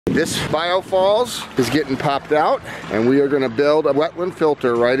This biofalls is getting popped out, and we are going to build a wetland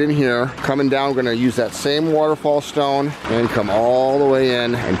filter right in here. Coming down, we're going to use that same waterfall stone and come all the way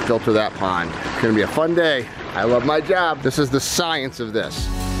in and filter that pond. It's going to be a fun day. I love my job. This is the science of this.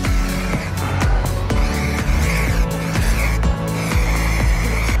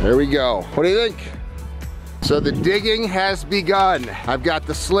 There we go. What do you think? So the digging has begun. I've got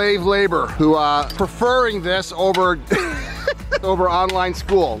the slave labor who are preferring this over over online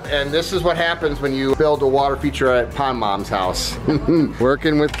school. And this is what happens when you build a water feature at Pond Mom's house.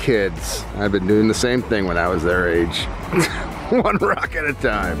 Working with kids. I've been doing the same thing when I was their age. One rock at a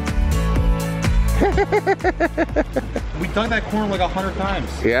time. We dug that corner like 100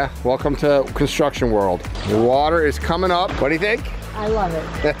 times. Yeah, welcome to construction world. The water is coming up. What do you think? I love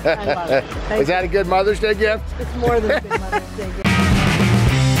it. I love it. Is that a good Mother's Day gift? It's more than a good Mother's Day gift.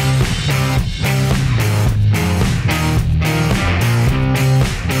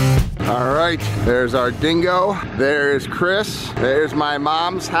 All right, there's our dingo. There's Chris. There's my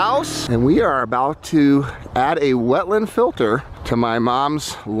mom's house. And we are about to add a wetland filter to my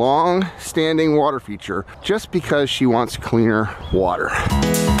mom's long-standing water feature just because she wants cleaner water.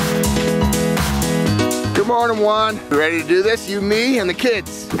 Good morning, Juan. You ready to do this? You, me, and the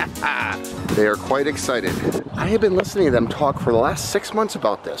kids. They are quite excited. I have been listening to them talk for the last 6 months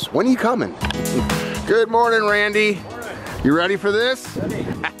about this. When are you coming? Good morning, Randy. Morning. You ready for this? Ready.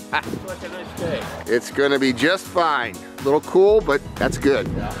 It's like a nice day. It's gonna be just fine. A little cool, but that's good.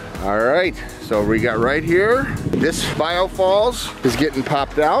 Yeah. All right, so we got right here, this biofalls is getting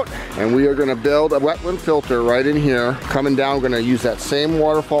popped out, and we are gonna build a wetland filter right in here. Coming down, we're gonna use that same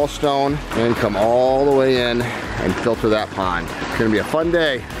waterfall stone and come all the way in and filter that pond. It's gonna be a fun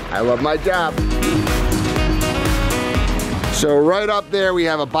day. I love my job. So right up there we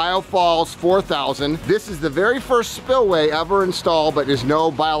have a Biofalls 4000. This is the very first spillway ever installed, but there's no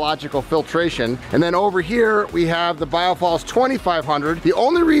biological filtration. And then over here we have the Biofalls 2500. The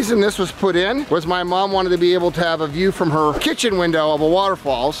only reason this was put in was my mom wanted to be able to have a view from her kitchen window of a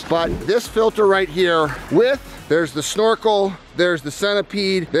waterfalls. But this filter right here there's the snorkel, there's the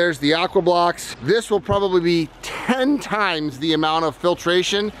centipede, there's the aqua blocks. This will probably be 10 times the amount of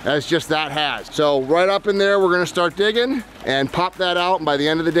filtration as just that has. So right up in there, we're gonna start digging and pop that out. And by the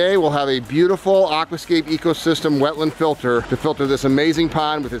end of the day, we'll have a beautiful Aquascape ecosystem wetland filter to filter this amazing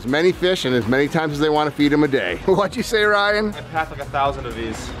pond with as many fish and as many times as they want to feed them a day. What'd you say, Ryan? I packed like 1,000 of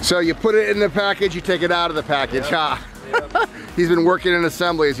these. So you put it in the package, you take it out of the package, huh? Yep. He's been working in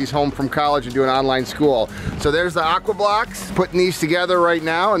assembly as he's home from college and doing online school. So there's the aqua blocks, putting these together right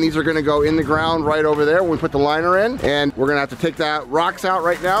now, and these are gonna go in the ground right over there when we put the liner in. And we're gonna have to take the rocks out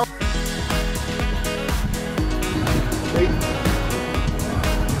right now.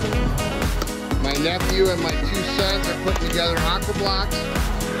 My nephew and my 2 sons are putting together aqua blocks.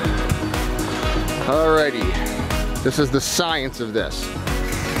 Alrighty, this is the science of this.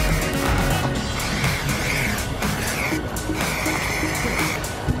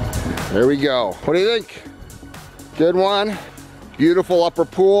 There we go. What do you think? Good one. Beautiful upper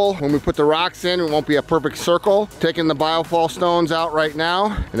pool. When we put the rocks in, it won't be a perfect circle. Taking the biofall stones out right now,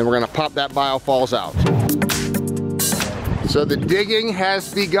 and then we're gonna pop that biofalls out. So the digging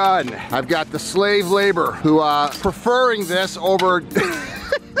has begun. I've got the slave labor who are preferring this over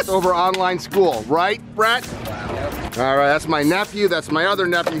over online school, right, Brett? All right, that's my nephew, that's my other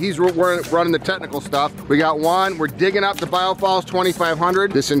nephew. He's running the technical stuff. We got one, we're digging up the Biofalls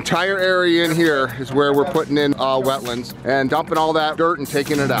 2500. This entire area in here is where we're putting in wetlands and dumping all that dirt and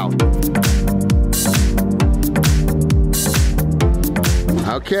taking it out.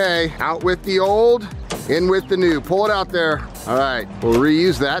 Okay, out with the old, in with the new. Pull it out there. All right, we'll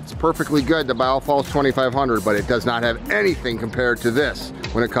reuse that. It's perfectly good, the Biofalls 2500, but it does not have anything compared to this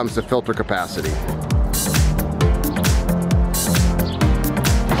when it comes to filter capacity.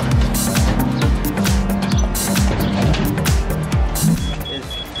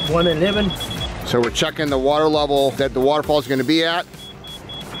 It's 111. So we're checking the water level that the waterfall is going to be at.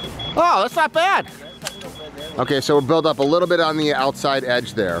 Oh, that's not bad. Okay, so we'll build up a little bit on the outside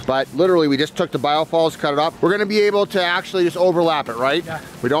edge there. But literally, we just took the biofalls, cut it up. We're gonna be able to actually just overlap it, right? Yeah.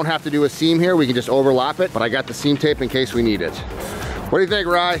 We don't have to do a seam here, we can just overlap it, but I got the seam tape in case we need it. What do you think,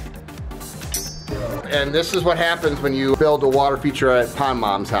 Rye? And this is what happens when you build a water feature at Pond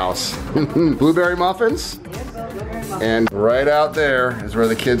Mom's house. Blueberry muffins? And right out there is where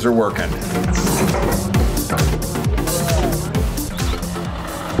the kids are working.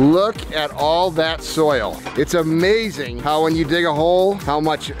 Look at all that soil. It's amazing how when you dig a hole, how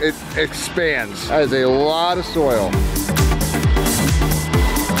much it expands. That is a lot of soil.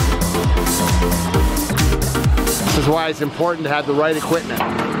 This is why it's important to have the right equipment.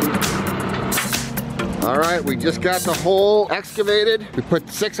 All right, we just got the hole excavated. We put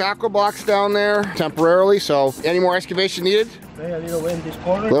 6 aqua blocks down there temporarily, so any more excavation needed? A little in this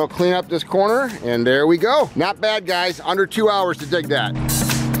corner. Little clean up this corner, and there we go. Not bad, guys. Under 2 hours to dig that.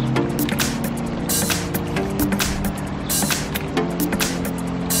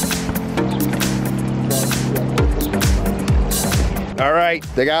 All right,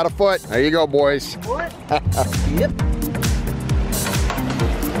 they got a foot. There you go, boys. What? Yep.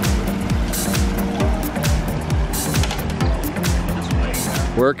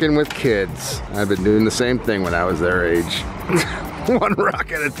 Working with kids. I've been doing the same thing when I was their age. One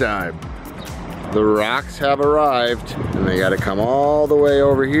rock at a time. The rocks have arrived, and they gotta come all the way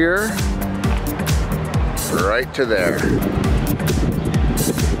over here, right to there.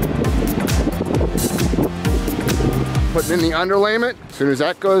 Putting in the underlayment. As soon as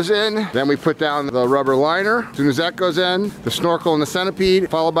that goes in, then we put down the rubber liner. As soon as that goes in, the snorkel and the centipede,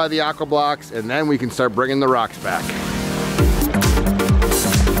 followed by the aqua blocks, and then we can start bringing the rocks back.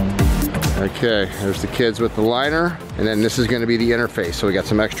 Okay, there's the kids with the liner, and then this is going to be the interface, so we got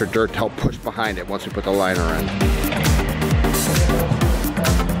some extra dirt to help push behind it once we put the liner in.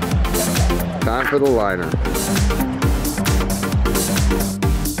 Time for the liner.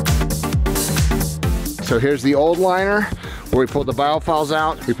 So here's the old liner, where we pulled the biofouls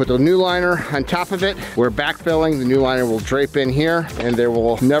out. We put the new liner on top of it. We're backfilling. The new liner will drape in here, and there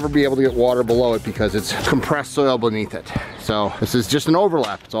will never be able to get water below it because it's compressed soil beneath it. So this is just an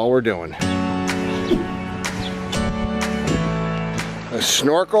overlap. That's all we're doing. The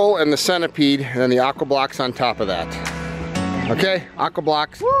snorkel and the centipede, and then the aqua blocks on top of that. Okay, aqua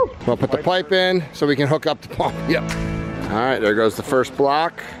blocks. Woo! We'll put the pipe in so we can hook up the pump. Yep. All right, there goes the first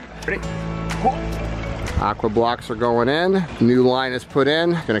block. Ready? Cool. Aqua blocks are going in. New line is put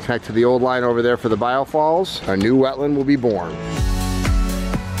in. Gonna connect to the old line over there for the biofalls. Our new wetland will be born.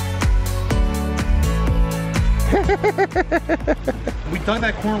 We dug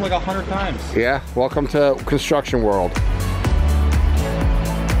that corner like 100 times. Yeah, welcome to construction world.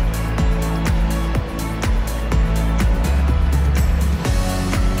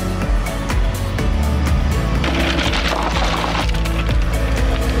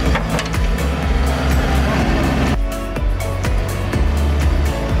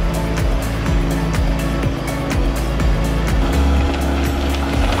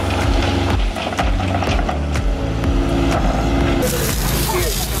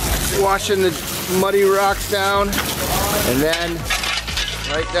 Washing the muddy rocks down, and then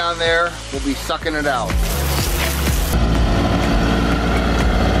right down there we'll be sucking it out.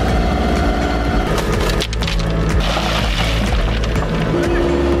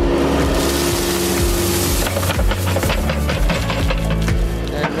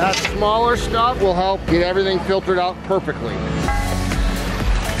 And that smaller stuff will help get everything filtered out perfectly.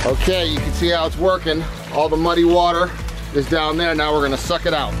 Okay, you can see how it's working. All the muddy water is down there. Now we're gonna suck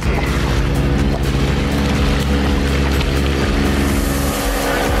it out.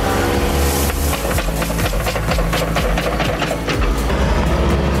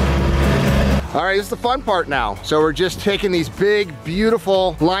 All right, this is the fun part now. So we're just taking these big,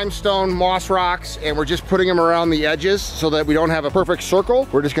 beautiful limestone moss rocks, and we're just putting them around the edges so that we don't have a perfect circle.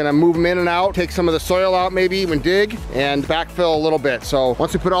 We're just gonna move them in and out, take some of the soil out, maybe even dig, and backfill a little bit. So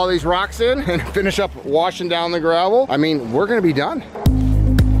once we put all these rocks in and finish up washing down the gravel, I mean, we're gonna be done.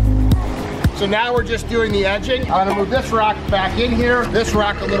 So now we're just doing the edging. I'm gonna move this rock back in here, this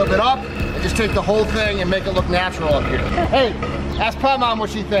rock a little bit up, and just take the whole thing and make it look natural up here. Hey, ask Pop Mom what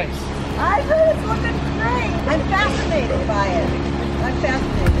she thinks. I think it's looking great. I'm fascinated by it. I'm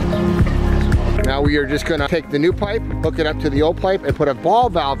fascinated. Now we are just gonna take the new pipe, hook it up to the old pipe, and put a ball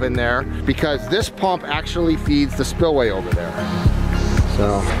valve in there because this pump actually feeds the spillway over there.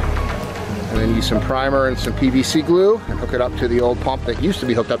 So, and then use some primer and some PVC glue and hook it up to the old pump that used to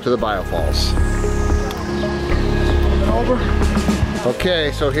be hooked up to the biofalls. Over.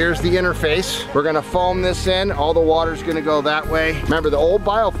 Okay, so here's the interface. We're gonna foam this in. All the water's gonna go that way. Remember, the old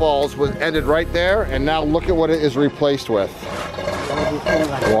biofalls was ended right there, and now look at what it is replaced with.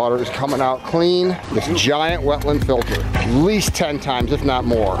 Water is coming out clean. This giant wetland filter. At least 10 times, if not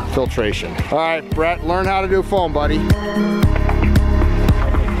more, filtration. All right, Brett, learn how to do foam, buddy.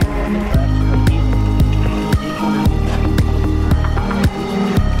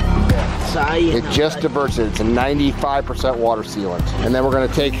 It just diverts it. It's a 95% water sealant. And then we're gonna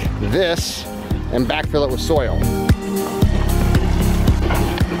take this and backfill it with soil.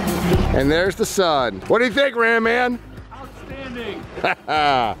 And there's the sun. What do you think, Ram Man? Outstanding.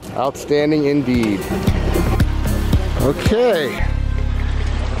 Outstanding indeed. Okay.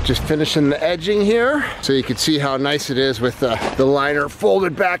 Just finishing the edging here so you can see how nice it is with the liner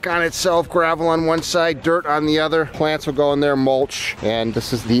folded back on itself, gravel on one side, dirt on the other. Plants will go in there, mulch, and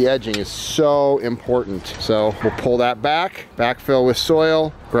this is the edging is so important. So we'll pull that back, backfill with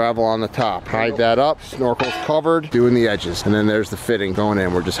soil, gravel on the top. Hide that up, snorkel's covered, doing the edges. And then there's the fitting going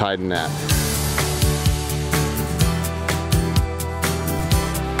in, we're just hiding that.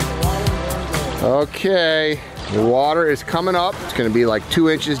 Okay, the water is coming up. It's gonna be like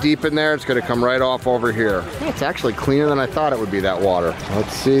 2 inches deep in there. It's gonna come right off over here. It's actually cleaner than I thought it would be, that water.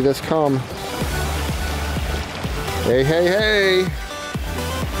 Let's see this come. Hey, hey, hey.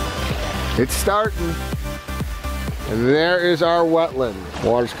 It's starting. And there is our wetland.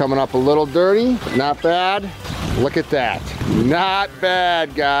 Water's coming up a little dirty, but not bad. Look at that. Not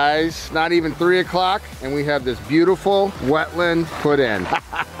bad, guys. Not even 3 o'clock, and we have this beautiful wetland put in.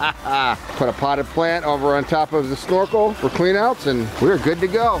 Put a potted plant over on top of the snorkel for cleanouts, and we're good to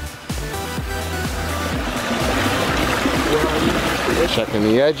go. Checking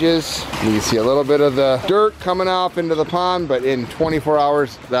the edges. You can see a little bit of the dirt coming off into the pond, but in 24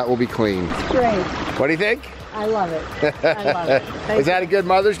 hours, that will be clean. Great. What do you think? I love it. I love it. Is that a good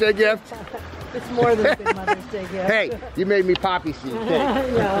Mother's Day gift? It's more than a good Mother's Day gift. Hey, you made me poppy seed cake.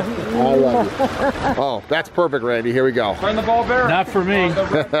 Yeah. I love you. Oh, that's perfect, Randy. Here we go. Find the ball bearer. Not for me.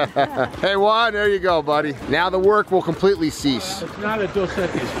 Hey, Juan, there you go, buddy. Now the work will completely cease. It's not a Dos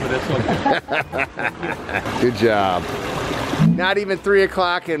Equis, but it's okay. Good job. Not even 3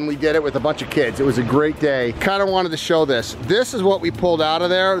 o'clock, and we did it with a bunch of kids. It was a great day. Kind of wanted to show this. This is what we pulled out of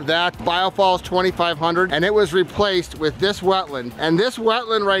there, that Biofalls 2500, and it was replaced with this wetland. And this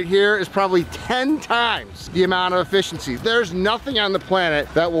wetland right here is probably 10 times the amount of efficiency. There's nothing on the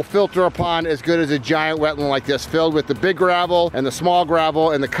planet that will filter a pond as good as a giant wetland like this, filled with the big gravel and the small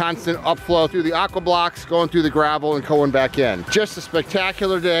gravel and the constant upflow through the aqua blocks, going through the gravel and going back in. Just a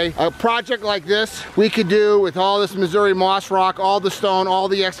spectacular day. A project like this we could do with all this Missouri moss rock, all the stone, all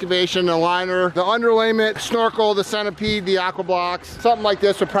the excavation, the liner, the underlayment, snorkel, the centipede, the aqua blocks. Something like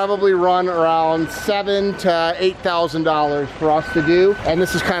this would probably run around $7,000 to $8,000 for us to do. And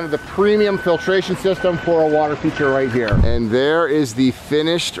this is kind of the premium filtration system for a water feature right here. And there is the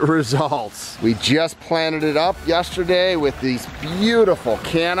finished results. We just planted it up yesterday with these beautiful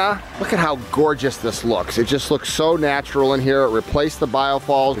canna. Look at how gorgeous this looks. It just looks so natural in here. It replaced the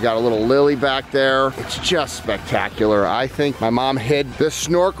biofalls. We got a little lily back there. It's just spectacular. I think my mom hid this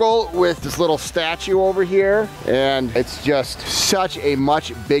snorkel with this little statue over here, and it's just such a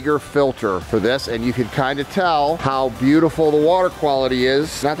much bigger filter for this, and you can kind of tell how beautiful the water quality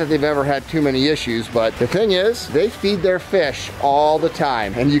is. Not that they've ever had too many issues, but the thing is, they feed their fish all the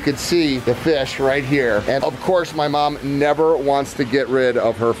time, and you can see the fish right here. And of course, my mom never wants to get rid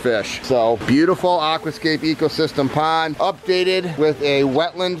of her fish. So beautiful Aquascape ecosystem pond, updated with a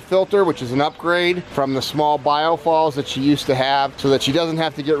wetland filter, which is an upgrade from the small biofalls that she used to have, so that she doesn't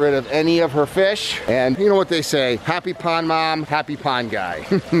have to get rid of any of her fish. And you know what they say, happy pond mom, happy pond guy.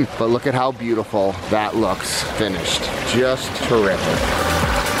 But look at how beautiful that looks finished. Just terrific.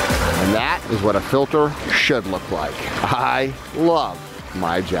 And that is what a filter should look like. I love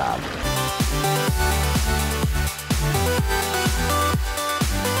my job.